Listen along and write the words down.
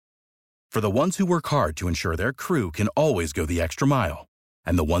For the ones who work hard to ensure their crew can always go the extra mile,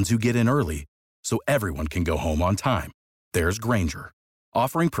 and the ones who get in early so everyone can go home on time, there's Grainger,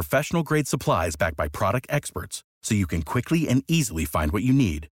 offering professional-grade supplies backed by product experts so you can quickly and easily find what you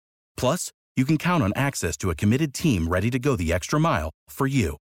need. Plus, you can count on access to a committed team ready to go the extra mile for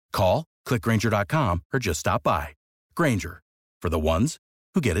you. Call, click Grainger.com, or just stop by. Grainger, for the ones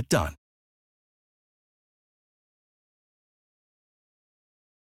who get it done.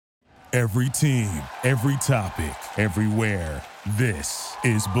 Every team, every topic, everywhere. This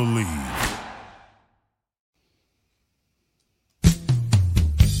is Believe.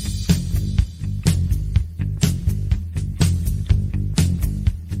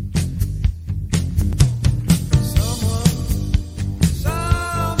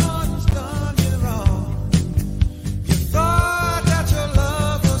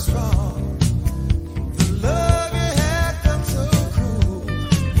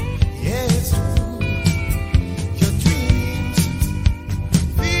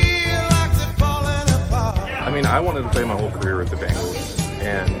 I wanted to play my whole career with the Bengals,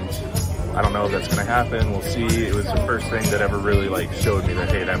 and I don't know if that's going to happen. We'll see. It was the first thing that ever really showed me that,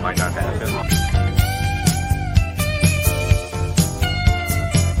 hey, that might not happen.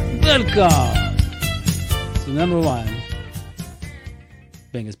 Welcome to number one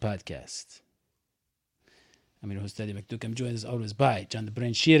Bengals podcast. I'm your host, Eddie McDuke. I'm joined as always by John the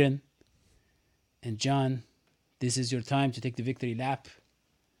Brain Sheeran. And John, this is your time to take the victory lap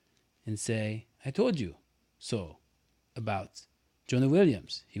and say, I told you so about Jonah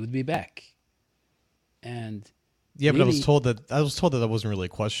Williams. He would be back. And yeah, really, but I was told that wasn't really a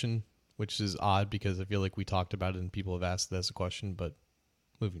question, which is odd because I feel like we talked about it and people have asked that as a question, but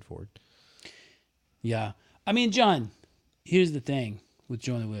moving forward. Yeah. I mean, John, here's the thing with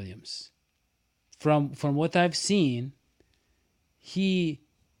Jonah Williams. From what I've seen, he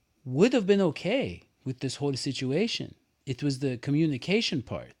would have been okay with this whole situation. It was the communication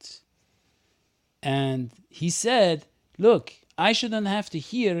part. And he said, look, I shouldn't have to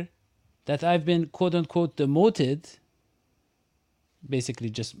hear that I've been, quote unquote, demoted,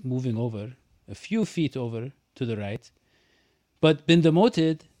 basically just moving over a few feet over to the right, but been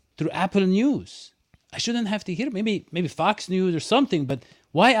demoted through Apple News. I shouldn't have to hear, maybe Fox News or something, but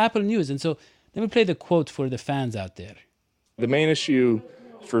why Apple News? And so let me play the quote for the fans out there. The main issue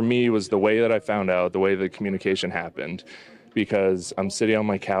for me was the way that I found out, the way the communication happened. Because I'm sitting on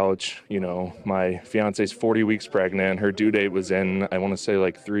my couch, my fiance's 40 weeks pregnant. Her due date was in, I want to say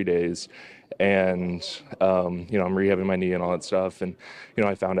 3 days. And, I'm rehabbing my knee and all that stuff. And,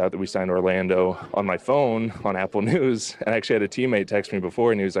 I found out that we signed Orlando on my phone on Apple News. And I actually had a teammate text me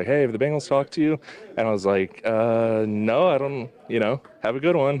before and he was like, hey, have the Bengals talked to you? And I was like, no, I don't, have a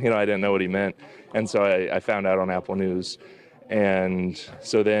good one. I didn't know what he meant. And so I found out on Apple News. And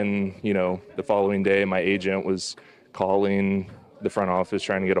so then, the following day, my agent was calling the front office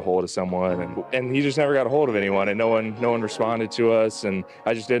trying to get a hold of someone and he just never got a hold of anyone and no one responded to us, and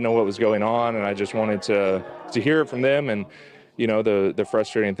I just didn't know what was going on, and I just wanted to hear it from them. And the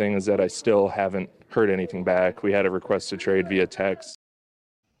frustrating thing is that I still haven't heard anything back. We had a request to trade via text.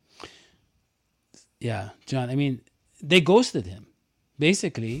 Yeah, John, I mean, they ghosted him.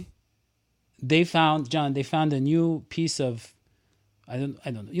 Basically, they found a new piece of I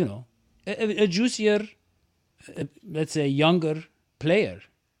don't know, a juicier, let's say, younger player,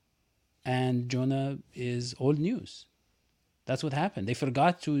 and Jonah is old news. That's what happened. They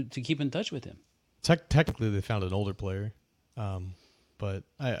forgot to keep in touch with him. Technically, they found an older player, but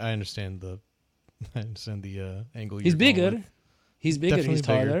I understand the angle. He's bigger. He's bigger. Definitely he's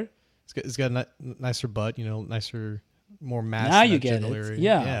taller. Bigger. He's got a nicer butt. Nicer, more mass. Now you get it.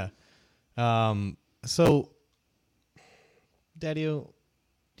 Area. Yeah. So, Daddy-o,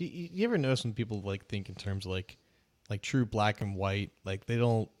 do you ever notice when people think in terms of like true black and white, they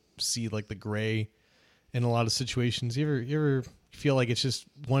don't see the gray in a lot of situations? You ever feel like it's just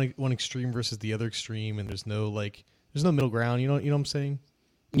one extreme versus the other extreme, and there's no middle ground? You know what I'm saying?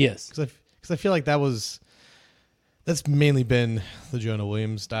 Yes. Because I feel like that's mainly been the Jonah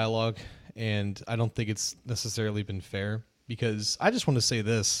Williams dialogue, and I don't think it's necessarily been fair. Because I just want to say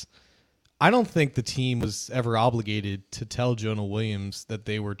this. I don't think the team was ever obligated to tell Jonah Williams that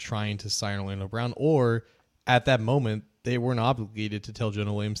they were trying to sign Orlando Brown, or at that moment, they weren't obligated to tell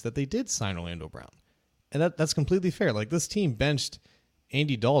Jonah Williams that they did sign Orlando Brown. And that's completely fair. This team benched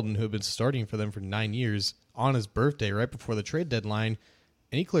Andy Dalton, who had been starting for them for 9 years, on his birthday right before the trade deadline,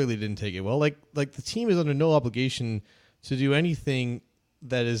 and he clearly didn't take it well. The team is under no obligation to do anything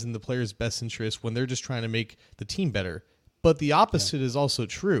that is in the player's best interest when they're just trying to make the team better. But the opposite is also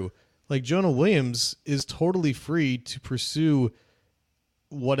true. Jonah Williams is totally free to pursue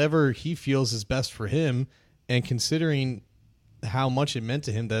whatever he feels is best for him, and considering how much it meant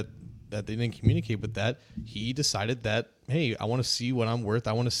to him that they didn't communicate with that, he decided that, hey, I want to see what I'm worth.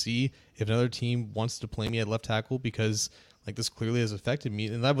 I want to see if another team wants to play me at left tackle because like this clearly has affected me.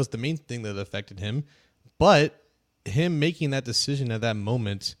 And that was the main thing that affected him. But him making that decision at that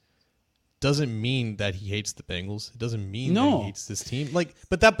moment doesn't mean that he hates the Bengals. It doesn't mean that he hates this team. Like,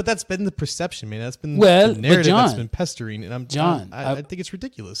 but that's been the perception, man. That's been the narrative that's been pestering. And I think it's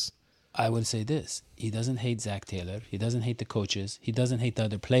ridiculous. I would say this. He doesn't hate Zach Taylor. He doesn't hate the coaches. He doesn't hate the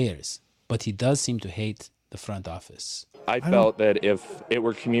other players. But he does seem to hate the front office. I felt that if it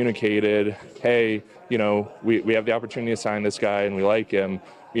were communicated, hey, we have the opportunity to sign this guy and we like him,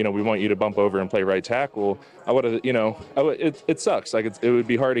 we want you to bump over and play right tackle. I would have, it sucks. Like it would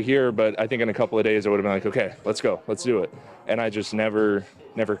be hard to hear, but I think in a couple of days I would have been like, okay, let's go, let's do it. And I just never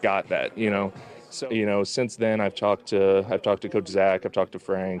got that, So, since then I've talked to Coach Zach, I've talked to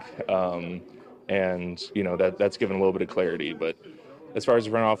Frank, and that's given a little bit of clarity. But as far as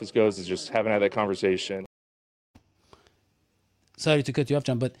the front office goes, is just haven't had that conversation. Sorry to cut you off,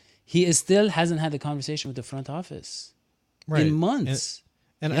 John, but he still hasn't had the conversation with the front office in months.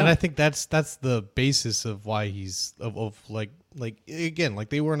 And I think that's the basis of why he's of like again, like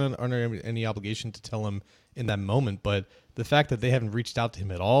they weren't under any obligation to tell him in that moment, but the fact that they haven't reached out to him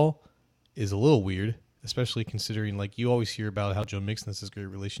at all is a little weird, especially considering like you always hear about how Joe Mixon has this great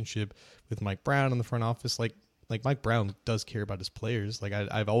relationship with Mike Brown in the front office. Like Mike Brown does care about his players. Like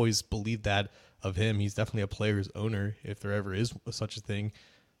I've always believed that of him. He's definitely a player's owner if there ever is such a thing.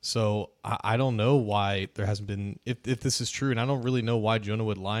 So I don't know why there hasn't been, if this is true, and I don't really know why Jonah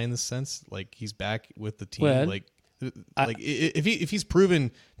would lie in this sense. Like he's back with the team. Well, if he's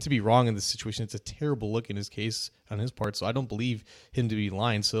proven to be wrong in this situation, it's a terrible look in his case on his part. So I don't believe him to be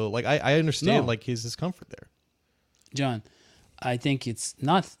lying. So like I understand like his discomfort there. John, I think it's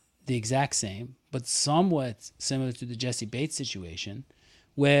not the exact same, but somewhat similar to the Jesse Bates situation,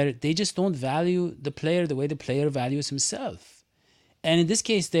 where they just don't value the player the way the player values himself. And in this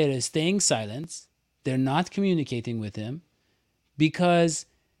case, they're staying silent. They're not communicating with him because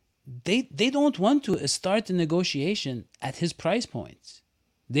they don't want to start the negotiation at his price point.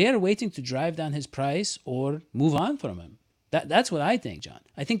 They are waiting to drive down his price or move on from him. That's what I think, John.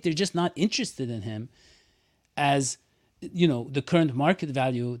 I think they're just not interested in him as, the current market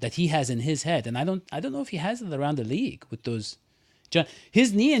value that he has in his head. And I don't know if he has it around the league with those. John,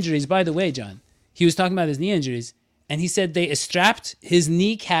 his knee injuries, by the way, John, he was talking about his knee injuries. And he said they strapped his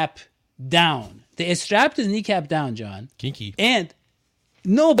kneecap down. They strapped his kneecap down, John. Kinky. And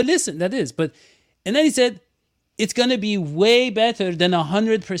no, but listen, that is. And then he said it's going to be way better than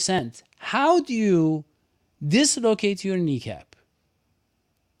 100%. How do you dislocate your kneecap,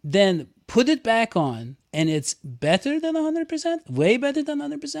 then put it back on, and it's better than 100%? Way better than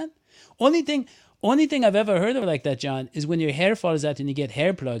 100%? Only thing I've ever heard of like that, John, is when your hair falls out and you get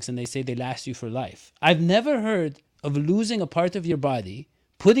hair plugs and they say they last you for life. I've never heard of losing a part of your body,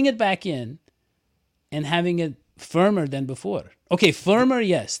 putting it back in, and having it firmer than before. Okay, firmer,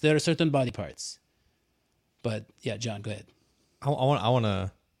 yes. There are certain body parts. But, yeah, John, go ahead. I want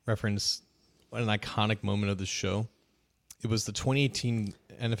to reference an iconic moment of the show. It was the 2018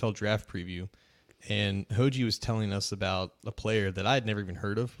 NFL Draft Preview, and Hoji was telling us about a player that I had never even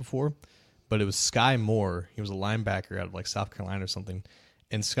heard of before, but it was Sky Moore. He was a linebacker out of, like, South Carolina or something.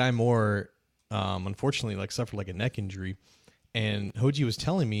 And Sky Moore unfortunately suffered a neck injury, and Hoji was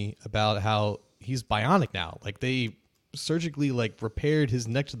telling me about how he's bionic now. Like they surgically repaired his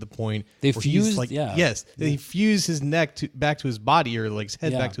neck to the point they fused they fused his neck back to his body, or his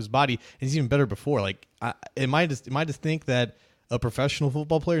head back to his body, and he's even better before. Am I to think that a professional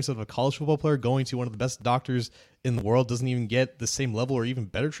football player instead of a college football player going to one of the best doctors in the world doesn't even get the same level or even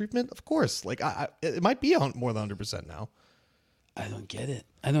better treatment? Of course, it might be more than 100% now. I don't get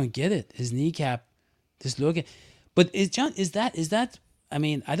it. His kneecap dislocated. But John, is that? I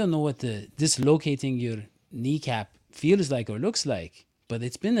mean, I don't know what the dislocating your kneecap feels like or looks like, but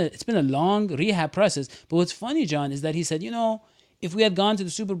it's been a long rehab process. But what's funny, John, is that he said, if we had gone to the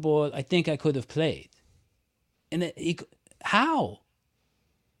Super Bowl, I think I could have played. And how?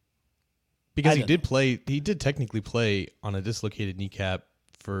 Because he did technically play on a dislocated kneecap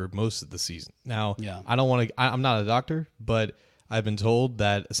for most of the season. Now, I'm not a doctor, but I've been told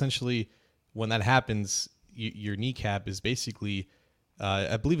that essentially when that happens, your kneecap is basically,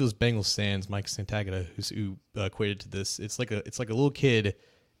 I believe it was Bengals fans, Mike Santagata, who equated to this. It's like a little kid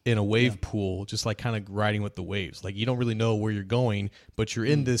in a wave pool, just kind of riding with the waves. You don't really know where you're going, but you're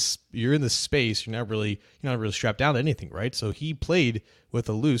in this space. You're not really strapped down to anything, right? So he played with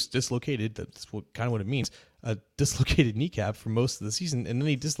a loose, dislocated. That's what it means. a dislocated kneecap for most of the season, and then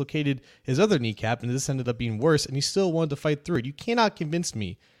he dislocated his other kneecap, and this ended up being worse, and he still wanted to fight through it. You cannot convince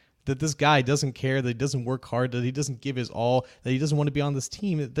me that this guy doesn't care, that he doesn't work hard, that he doesn't give his all, that he doesn't want to be on this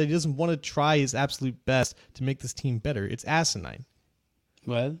team, that he doesn't want to try his absolute best to make this team better. It's asinine.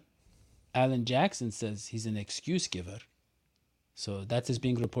 Well, Alan Jackson says he's an excuse giver. So that is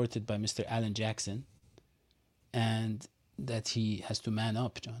being reported by Mr. Alan Jackson, and that he has to man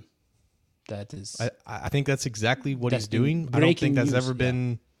up, John. That is. I think that's exactly what he's doing. I don't think that's ever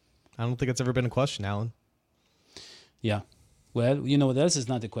been. I don't think it's ever been a question, Alan. Yeah. Well, you know what else is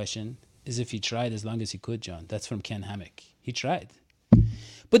not the question? Is if he tried as long as he could, John. That's from Ken Hammock. He tried.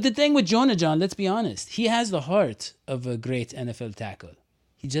 But the thing with Jonah, John, let's be honest. He has the heart of a great NFL tackle.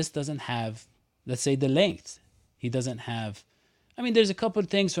 He just doesn't have, let's say, the length. He doesn't have. I mean, there's a couple of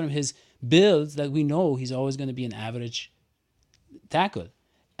things from his builds that we know he's always going to be an average tackle.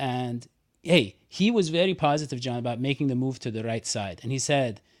 And hey, he was very positive, John, about making the move to the right side. And he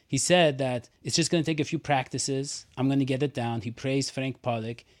said that it's just going to take a few practices. I'm going to get it down. He praised Frank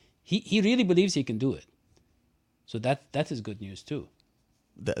Pollock. He really believes he can do it. So that is good news too.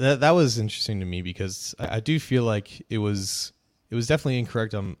 That was interesting to me because I do feel like it was definitely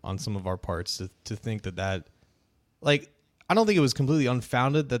incorrect on some of our parts to think that like, I don't think it was completely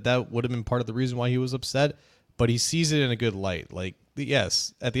unfounded that would have been part of the reason why he was upset, but he sees it in a good light. Like,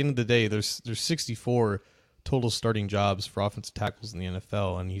 yes, at the end of the day, there's 64 total starting jobs for offensive tackles in the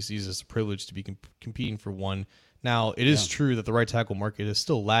NFL, and he sees it as a privilege to be competing for one. Now, it is true that the right tackle market is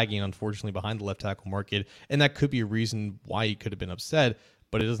still lagging, unfortunately, behind the left tackle market, and that could be a reason why he could have been upset,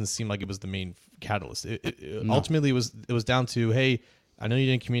 but it doesn't seem like it was the main catalyst. Ultimately, it was down to, hey, I know you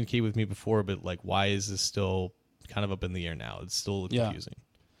didn't communicate with me before, but like, why is this still kind of up in the air now? It's still confusing.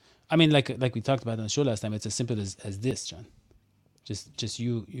 I mean, like we talked about on the show last time, it's as simple as this, John. Just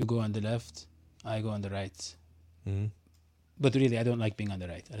you go on the left, I go on the right. Mm-hmm. But really, I don't like being on the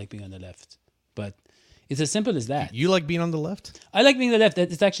right. I like being on the left. But it's as simple as that. You like being on the left? I like being on the left.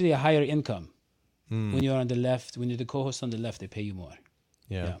 It's actually a higher income. When you're on the left, when you're the co-host on the left, they pay you more.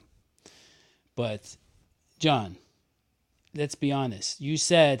 Yeah. But, John, let's be honest. You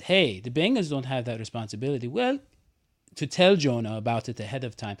said, hey, the Bengals don't have that responsibility. Well, to tell Jonah about it ahead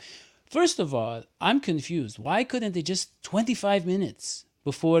of time. First of all, I'm confused. Why couldn't they just 25 minutes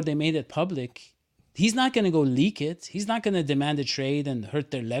before they made it public? He's not going to go leak it. He's not going to demand a trade and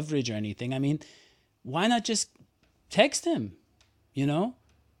hurt their leverage or anything. I mean, why not just text him? You know?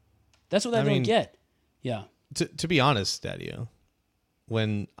 That's what I don't get. Yeah. To be honest, Daddy-O,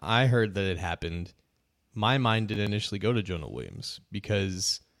 when I heard that it happened, my mind did initially go to Jonah Williams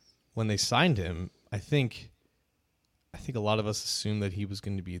because when they signed him, I think a lot of us assumed that he was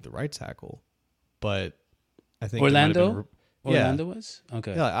going to be the right tackle, but I think Orlando was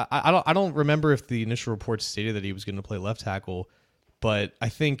okay. Yeah, I don't remember if the initial reports stated that he was going to play left tackle, but I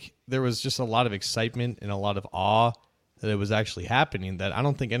think there was just a lot of excitement and a lot of awe that it was actually happening. That I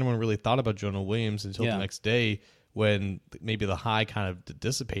don't think anyone really thought about Jonah Williams until the next day when maybe the high kind of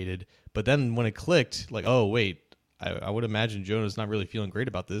dissipated. But then when it clicked, like, oh wait, I would imagine Jonah's not really feeling great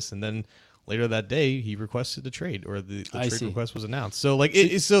about this, and then later that day, he requested a trade, or the trade request was announced. So, like,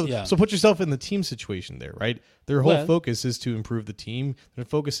 so put yourself in the team situation there, right? Their whole focus is to improve the team. Their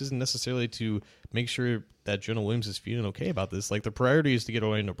focus isn't necessarily to make sure that Jonah Williams is feeling okay about this. Like, the priority is to get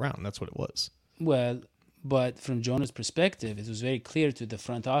Orlando Brown. That's what it was. Well, but from Jonah's perspective, it was very clear to the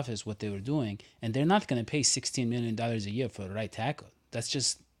front office what they were doing, and they're not going to pay $16 million a year for a right tackle. That's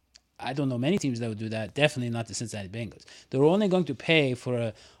just... I don't know many teams that would do that. Definitely not the Cincinnati Bengals. They're only going to pay for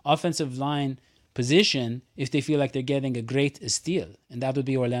an offensive line position if they feel like they're getting a great steal, and that would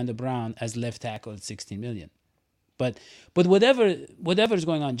be Orlando Brown as left tackle at $16 million. But whatever is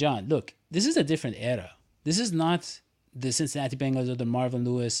going on, John, look, this is a different era. This is not the Cincinnati Bengals or the Marvin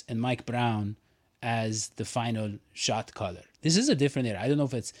Lewis and Mike Brown as the final shot caller. This is a different era. I don't know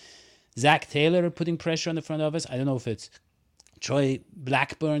if it's Zach Taylor putting pressure on the front office. I don't know if it's Troy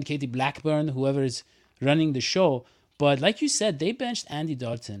Blackburn, Katie Blackburn, whoever is running the show. But like you said, they benched Andy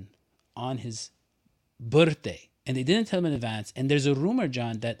Dalton on his birthday, and they didn't tell him in advance. And there's a rumor,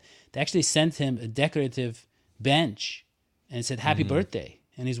 John, that they actually sent him a decorative bench and said, happy birthday.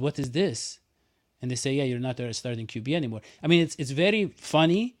 And he's, what is this? And they say, yeah, you're not our starting QB anymore. I mean, it's very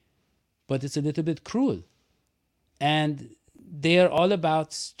funny, but it's a little bit cruel. And they are all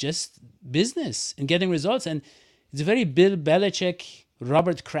about just business and getting results. And it's a very Bill Belichick,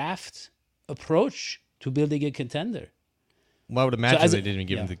 Robert Kraft approach to building a contender. Well, I would imagine they didn't even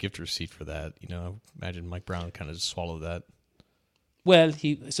give him the gift receipt for that. You know, I imagine Mike Brown kind of just swallowed that. Well,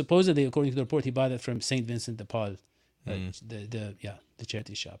 he supposedly, according to the report, he bought it from St. Vincent de Paul, the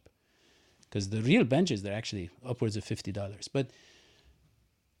charity shop. because the real benches, they're actually upwards of $50. But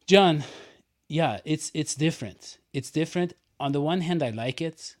John, yeah, it's different. It's different. On the one hand, I like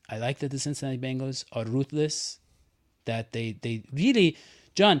it. I like that the Cincinnati Bengals are ruthless, that they really,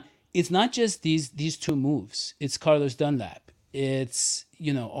 John, it's not just these two moves. It's Carlos Dunlap. It's,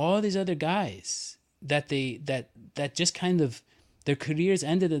 all these other guys that that just kind of, their careers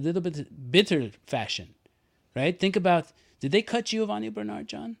ended a little bit bitter fashion, right? Think about, did they cut Giovanni Bernard,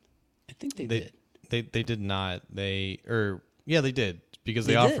 John? I think they did. They did not. They did, because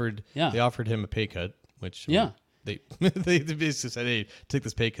they did. offered him a pay cut, which they basically said, hey, take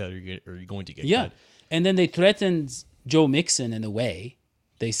this pay cut or you're going to get cut. And then they threatened Joe Mixon in a way.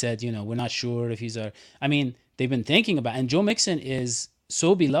 They said, we're not sure if he's they've been thinking about, and Joe Mixon is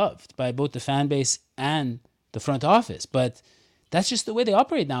so beloved by both the fan base and the front office, but that's just the way they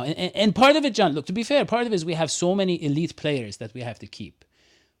operate now. And part of it, John, look, to be fair, part of it is we have so many elite players that we have to keep,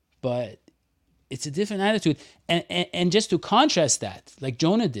 but it's a different attitude. And just to contrast that, like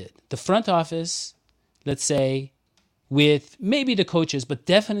Jonah did, the front office, let's say, with maybe the coaches, but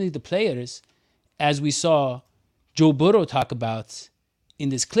definitely the players, as we saw Joe Burrow talk about in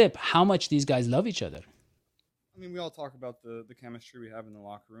this clip, how much these guys love each other. I mean, we all talk about the chemistry we have in the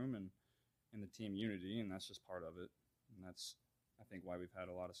locker room and the team unity, and that's just part of it. And that's, I think, why we've had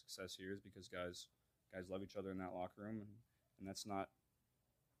a lot of success here, is because guys love each other in that locker room, and that's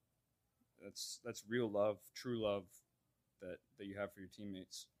real love, true love that you have for your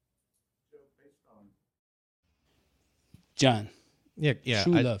teammates. John. Yeah.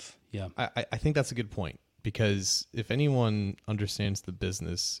 True love. Yeah. I think that's a good point, because if anyone understands the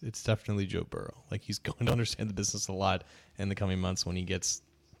business, it's definitely Joe Burrow. Like, he's going to understand the business a lot in the coming months when he gets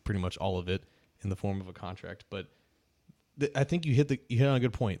pretty much all of it in the form of a contract. But I think you hit on a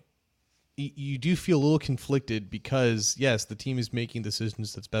good point. You do feel a little conflicted because, yes, the team is making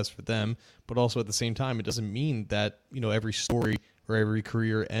decisions that's best for them, but also at the same time, it doesn't mean that, every story or every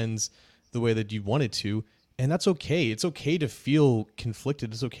career ends the way that you want it to. And that's okay. It's okay to feel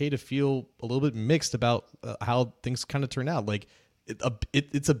conflicted. It's okay to feel a little bit mixed about how things kind of turn out. Like,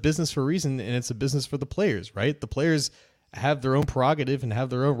 it's a business for a reason, and it's a business for the players, right? The players have their own prerogative and have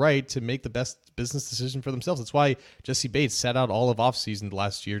their own right to make the best business decision for themselves. That's why Jesse Bates sat out all of offseason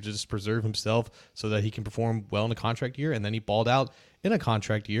last year to just preserve himself so that he can perform well in a contract year, and then he balled out in a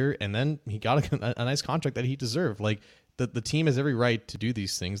contract year, and then he got a nice contract that he deserved. Like, the team has every right to do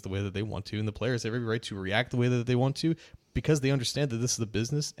these things the way that they want to, and the players have every right to react the way that they want to, because they understand that this is the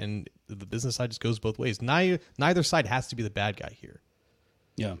business, and the business side just goes both ways. Neither side has to be the bad guy here.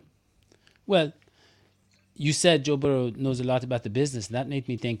 Yeah. Well, you said Joe Burrow knows a lot about the business, and that made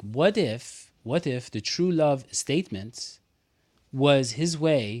me think, what if the true love statement was his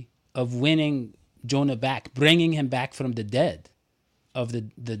way of winning Jonah back, bringing him back from the dead of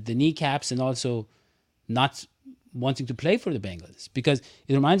the kneecaps, and also not wanting to play for the Bengals? Because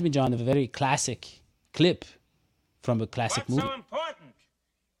it reminds me, John, of a very classic clip from a classic movie. What's so important?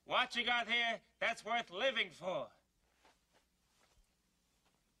 What you got here that's worth living for?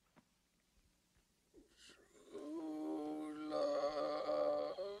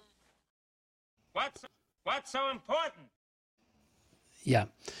 What's so important? Yeah.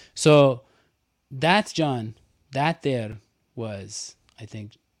 So that, John, that there was, I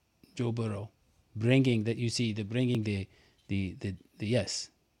think, Joe Burrow bringing the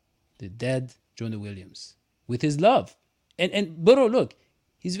dead Jonah Williams with his love. And Burrow, look,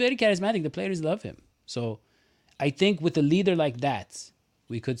 he's very charismatic. The players love him. So I think with a leader like that,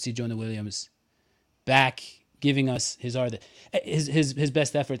 we could see Jonah Williams back giving us his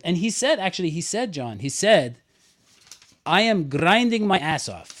best effort. And he said, John, I am grinding my ass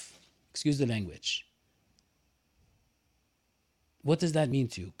off. Excuse the language. What does that mean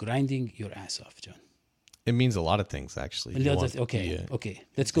to you? Grinding your ass off, John? It means a lot of things, actually. Okay.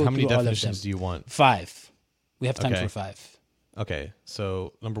 Let's go How many through all of them. definitions do you want? 5. We have time for 5. Okay,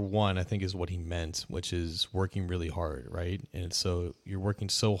 so number 1, I think, is what he meant, which is working really hard, right? And so you're working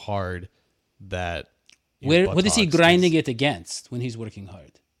so hard that... What is he grinding it against when he's working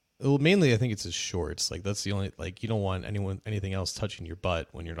hard? Well, mainly, I think it's his shorts. Like, that's the only... Like, you don't want anything else touching your butt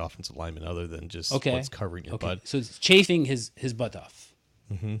when you're an offensive lineman other than just what's covering your butt. So it's chafing his butt off.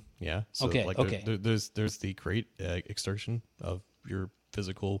 Mm-hmm. Yeah. So, there's the great extortion of your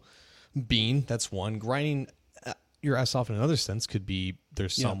physical being. That's one. Grinding your ass off in another sense could be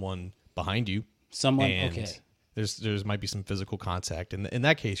there's someone behind you. There's might be some physical contact. And in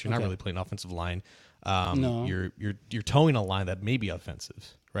that case, you're not really playing offensive line. No. You're towing a line that may be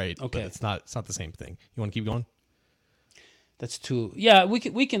offensive, right? Okay. But it's not the same thing. You want to keep going? That's too. Yeah, we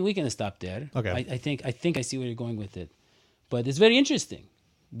can stop there. Okay. I think I see where you're going with it, but it's very interesting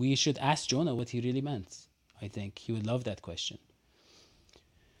we should ask Jonah what he really meant. I think he would love that question.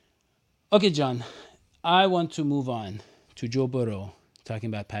 Okay, John, I want to move on to Joe Burrow talking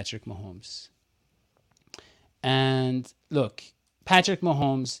about Patrick Mahomes. And look, Patrick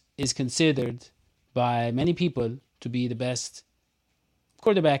Mahomes is considered by many people to be the best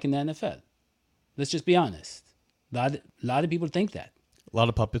quarterback in the NFL. Let's just be honest. A lot of people think that. A lot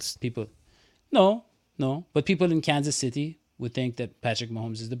of puppets. People, no, but people in Kansas City would think that Patrick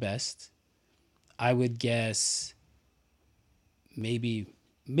Mahomes is the best. I would guess maybe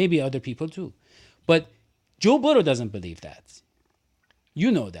other people too. But Joe Burrow doesn't believe that.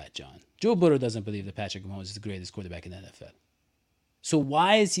 You know that, John. Joe Burrow doesn't believe that Patrick Mahomes is the greatest quarterback in the NFL. So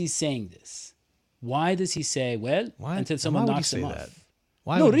why is he saying this? Why does he say, well, until someone knocks him off?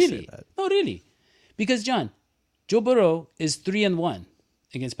 Why would he say that? No, really. Because, John, Joe Burrow is 3-1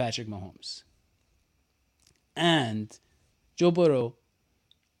 against Patrick Mahomes. And Joe Burrow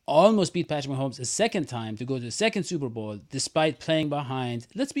almost beat Patrick Mahomes a second time to go to the second Super Bowl despite playing behind,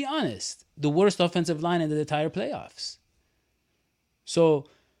 let's be honest, the worst offensive line in the entire playoffs. So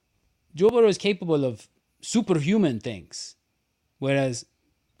Joe Burrow is capable of superhuman things, whereas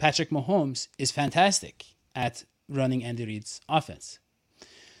Patrick Mahomes is fantastic at running Andy Reid's offense.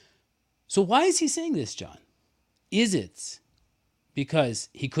 So why is he saying this, John? Is it because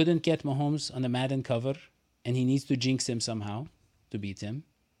he couldn't get Mahomes on the Madden cover and he needs to jinx him somehow to beat him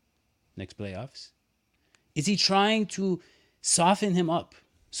next playoffs? Is he trying to soften him up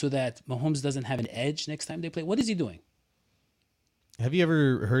so that Mahomes doesn't have an edge next time they play? What is he doing? Have you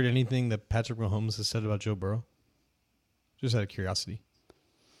ever heard anything that Patrick Mahomes has said about Joe Burrow? Just out of curiosity.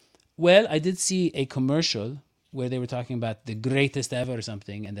 Well, I did see a commercial where they were talking about the greatest ever or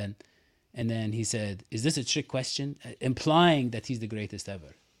something, and then he said, "Is this a trick question?" Implying that he's the greatest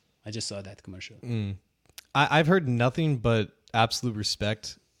ever. I just saw that commercial. I've heard nothing but absolute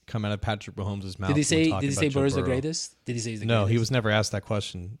respect come out of Patrick Mahomes' mouth. Did he say Burrow's the greatest? Did he say he's the greatest? No, he was never asked that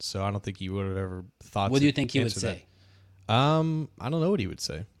question, so I don't think he would have ever thought. What do to you think he would answer say? that. I don't know what he would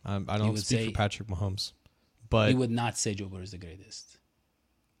say. I don't speak for Patrick Mahomes, but he would not say Joe Burrow is the greatest.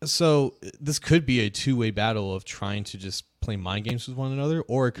 So this could be a two-way battle of trying to just play mind games with one another,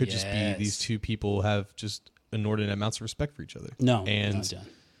 or it could just be these two people have just inordinate amounts of respect for each other. No, and John.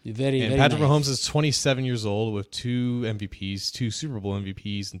 You're very Patrick naive. Mahomes is 27 years old with 2 MVPs, 2 Super Bowl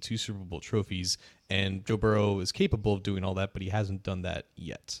MVPs, and 2 Super Bowl trophies. And Joe Burrow is capable of doing all that, but he hasn't done that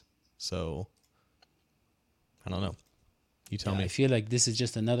yet. So I don't know. You tell me. I feel like this is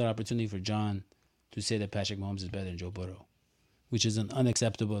just another opportunity for John to say that Patrick Mahomes is better than Joe Burrow, which is an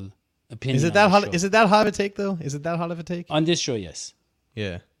unacceptable opinion. Is it that hot? Is it that hot of a take though? Is it that hot of a take? On this show, yes.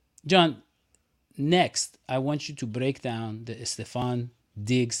 Yeah. John, next, I want you to break down the Stephon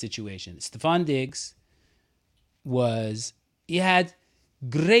Diggs situation. Stephon Diggs he had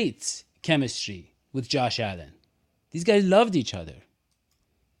great chemistry with Josh Allen. These guys loved each other.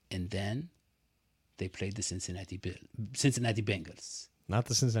 And then they played the Cincinnati Bengals. Not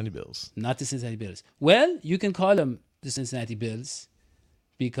the Cincinnati Bills. Not the Cincinnati Bills. Well, you can call them the Cincinnati Bills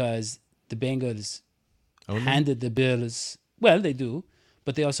because the Bengals handed the Bills, well, they do,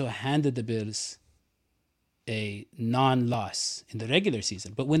 but they also handed the Bills a non-loss in the regular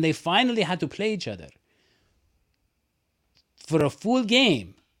season. But when they finally had to play each other for a full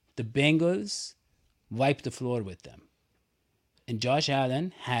game, the Bengals wiped the floor with them. And Josh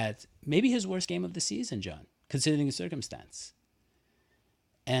Allen had maybe his worst game of the season, John, considering the circumstance.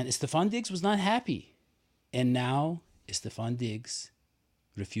 And Stephon Diggs was not happy. And now Stephon Diggs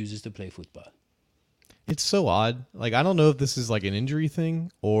refuses to play football. It's so odd. Like, I don't know if this is like an injury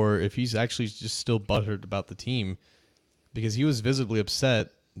thing or if he's actually just still butthurt about the team, because he was visibly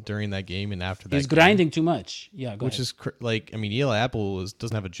upset during that game and after that. He's grinding too much. Yeah, go which ahead. is Eli Apple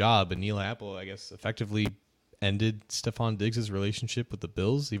doesn't have a job, and Eli Apple, I guess, effectively ended Stephon Diggs' relationship with the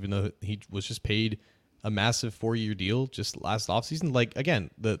Bills, even though he was just paid a massive 4-year deal just last offseason. Like, again,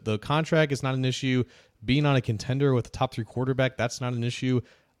 the contract is not an issue. Being on a contender with a top 3 quarterback, that's not an issue.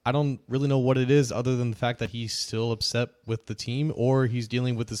 I don't really know what it is other than the fact that he's still upset with the team, or he's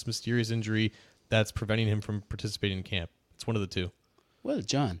dealing with this mysterious injury that's preventing him from participating in camp. It's one of the two. Well,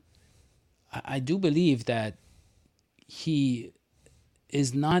 John, I do believe that he's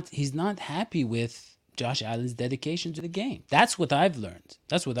not happy with Josh Allen's dedication to the game. That's what I've learned.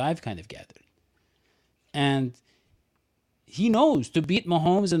 That's what I've kind of gathered. And he knows to beat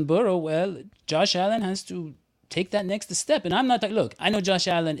Mahomes and Burrow, well, Josh Allen has to take that next step. And I'm not like, look, I know Josh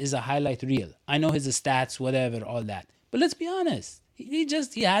Allen is a highlight reel. I know his stats, whatever, all that. But let's be honest. He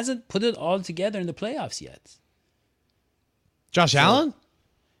hasn't put it all together in the playoffs yet. Josh Allen?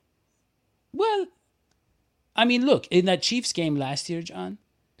 Well, I mean, look, in that Chiefs game last year, John,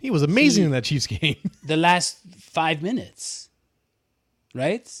 He was amazing in that Chiefs game. The last 5 minutes,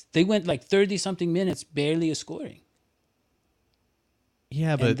 right? They went like 30-something minutes barely scoring.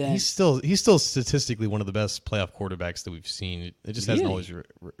 Yeah, but then, he's still statistically one of the best playoff quarterbacks that we've seen. It just hasn't always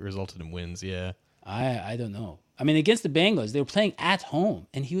resulted in wins. Yeah, I don't know. I mean, against the Bengals, they were playing at home,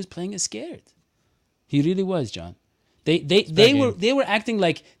 and he was playing as scared. He really was, John. They were acting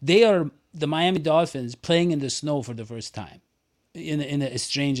like they are the Miami Dolphins playing in the snow for the first time in a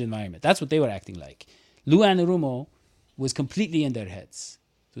strange environment. That's what they were acting like. Lou Anarumo was completely in their heads.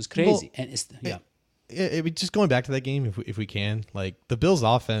 It was crazy. Well, and just going back to that game, if we can, like the Bills'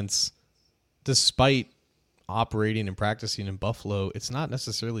 offense, despite operating and practicing in Buffalo, it's not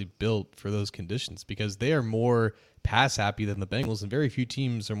necessarily built for those conditions because they are more pass happy than the Bengals, and very few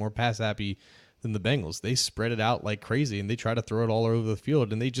teams are more pass happy than the Bengals. They spread it out like crazy, and they try to throw it all over the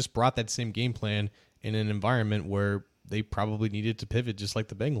field, and they just brought that same game plan in an environment where they probably needed to pivot just like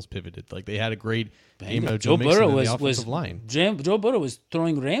the Bengals pivoted. Like they had a great game of Joe Burrow the offensive line. Joe Burrow was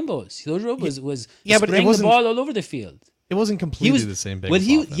throwing rainbows. Joe Burrow was but spraying the ball all over the field. It wasn't completely the same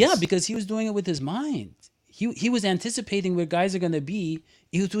Bengals offense. Yeah, because he was doing it with his mind. He was anticipating where guys are going to be.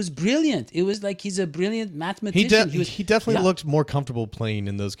 It was brilliant. It was like he's a brilliant mathematician. He definitely looked more comfortable playing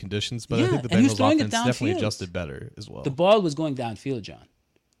in those conditions, but I think the Bengals offense definitely adjusted better as well. The ball was going downfield, John.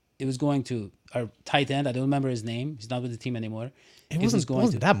 It was going to our tight end. I don't remember his name. He's not with the team anymore. It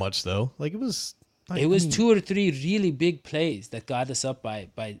wasn't that much though. Like it was. It was 2 or 3 really big plays that got us up by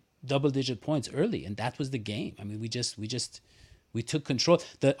double-digit points early, and that was the game. I mean, we took control.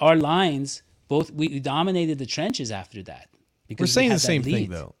 Our lines we dominated the trenches after that. We're saying the same thing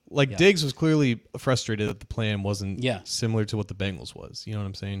though. Like Diggs was clearly frustrated that the plan wasn't similar to what the Bengals was. You know what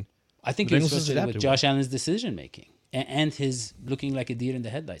I'm saying? I think he was frustrated with Josh Allen's decision making and his looking like a deer in the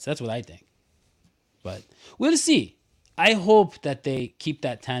headlights. That's what I think. But we'll see. I hope that they keep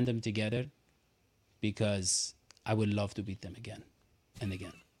that tandem together because I would love to beat them again and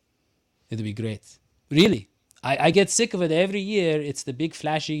again. It'd be great. Really. I get sick of it every year. It's the big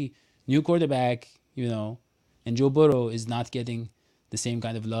flashy new quarterback, and Joe Burrow is not getting the same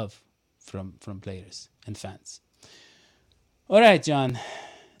kind of love from players and fans. All right, John.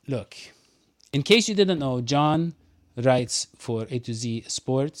 Look, in case you didn't know, John writes for A to Z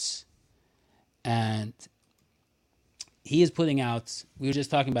Sports, and he is putting out, we were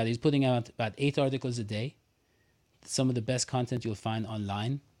just talking about it, he's putting out about 8 articles a day, some of the best content you'll find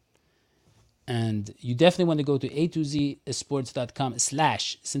online. And you definitely want to go to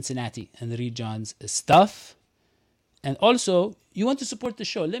a2zsports.com/Cincinnati and read John's stuff. And also, you want to support the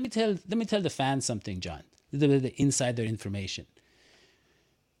show. Let me tell the fans something, John. A little bit of the insider information.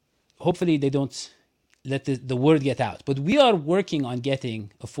 Hopefully they don't let the word get out. But we are working on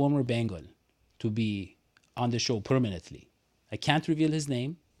getting a former Bengal to be on the show permanently. I can't reveal his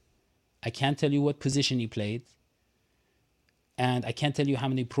name. I can't tell you what position he played. And I can't tell you how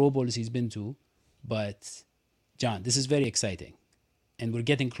many Pro Bowls he's been to. But, John, this is very exciting. And we're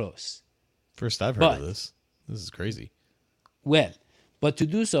getting close. First I've heard of this. This is crazy. Well, but to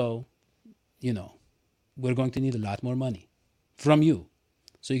do so, we're going to need a lot more money from you.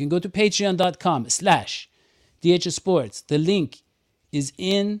 So you can go to patreon.com/DHSports. The link is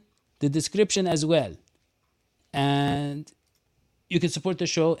in the description as well. And you can support the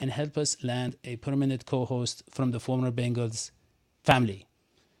show and help us land a permanent co-host from the former Bengals family.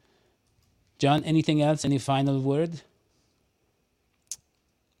 John, anything else? Any final word?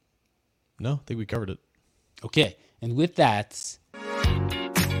 No, I think we covered it. Okay, and with that,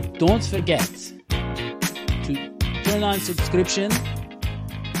 don't forget to turn on subscription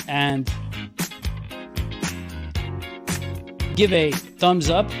and give a thumbs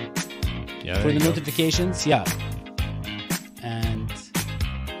up for the notifications. Yeah. And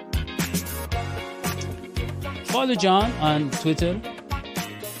follow John on Twitter.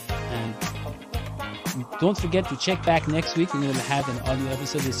 And don't forget to check back next week. We're going to have an audio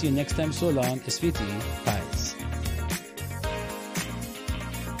episode. We'll see you next time. So long. Esfiti. Guys.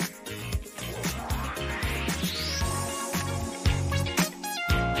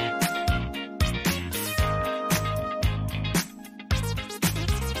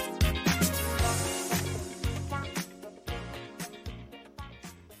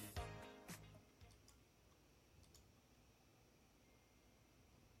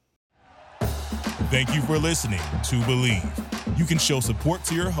 Thank you for listening to Believe. You can show support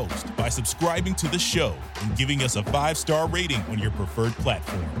to your host by subscribing to the show and giving us a 5-star rating on your preferred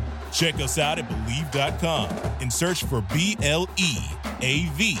platform. Check us out at Believe.com and search for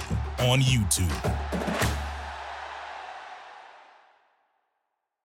BLEAV on YouTube.